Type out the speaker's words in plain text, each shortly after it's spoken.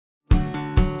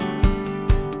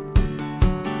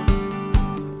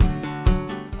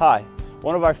Hi,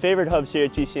 one of our favorite hubs here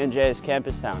at TCNJ is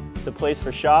Campus Town, the place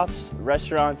for shops,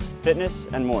 restaurants, fitness,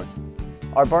 and more.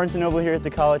 Our Barnes & Noble here at the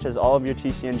college has all of your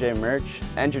TCNJ merch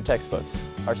and your textbooks.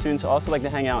 Our students also like to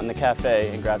hang out in the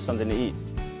cafe and grab something to eat.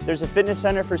 There's a fitness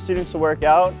center for students to work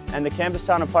out, and the Campus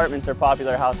Town apartments are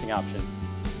popular housing options.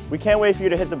 We can't wait for you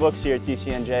to hit the books here at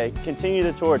TCNJ. Continue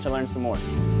the tour to learn some more.